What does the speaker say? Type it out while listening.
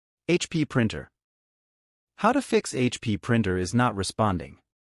HP Printer. How to fix HP Printer is not responding.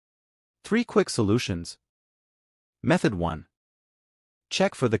 3 quick solutions. Method 1.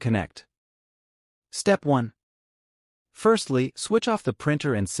 Check for the connect. Step 1. Firstly, switch off the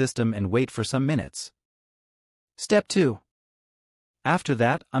printer and system and wait for some minutes. Step 2. After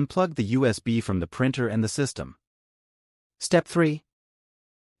that, unplug the USB from the printer and the system. Step 3.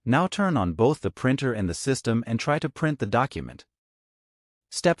 Now turn on both the printer and the system and try to print the document.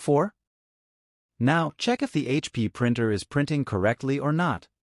 Step 4. Now check if the HP printer is printing correctly or not.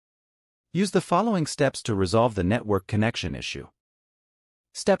 Use the following steps to resolve the network connection issue.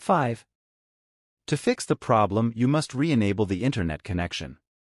 Step 5. To fix the problem, you must re-enable the internet connection.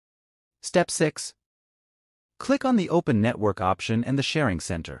 Step 6. Click on the Open Network option and the Sharing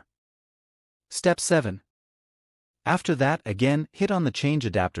Center. Step 7. After that, again, hit on the Change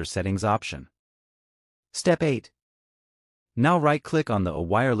Adapter Settings option. Step 8. Now right-click on the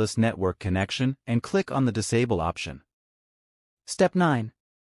wireless network connection and click on the Disable option. Step 9.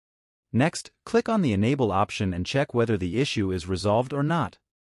 Next, click on the Enable option and check whether the issue is resolved or not.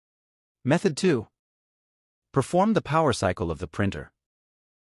 Method 2. Perform the power cycle of the printer.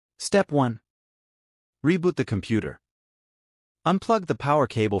 Step 1. Reboot the computer. Unplug the power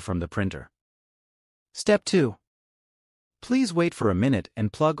cable from the printer. Step 2. Please wait for a minute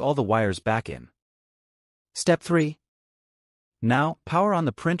and plug all the wires back in. Step 3. Now, power on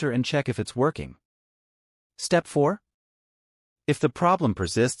the printer and check if it's working. Step 4. If the problem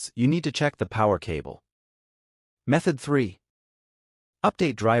persists, you need to check the power cable. Method 3.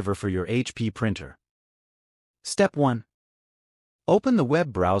 Update driver for your HP printer. Step 1. Open the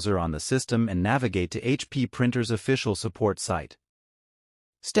web browser on the system and navigate to HP Printer's official support site.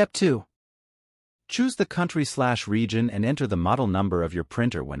 Step 2. Choose the country/region and enter the model number of your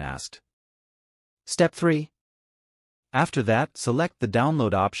printer when asked. Step 3. After that, select the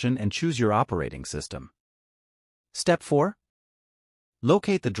download option and choose your operating system. Step 4.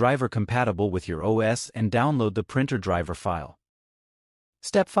 Locate the driver compatible with your OS and download the printer driver file.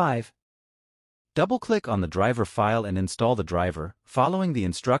 Step 5. Double-click on the driver file and install the driver, following the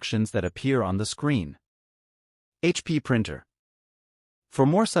instructions that appear on the screen. HP Printer. For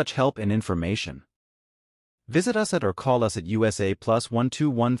more such help and information, visit us at or call us at USA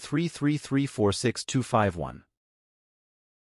 +121 333 46251.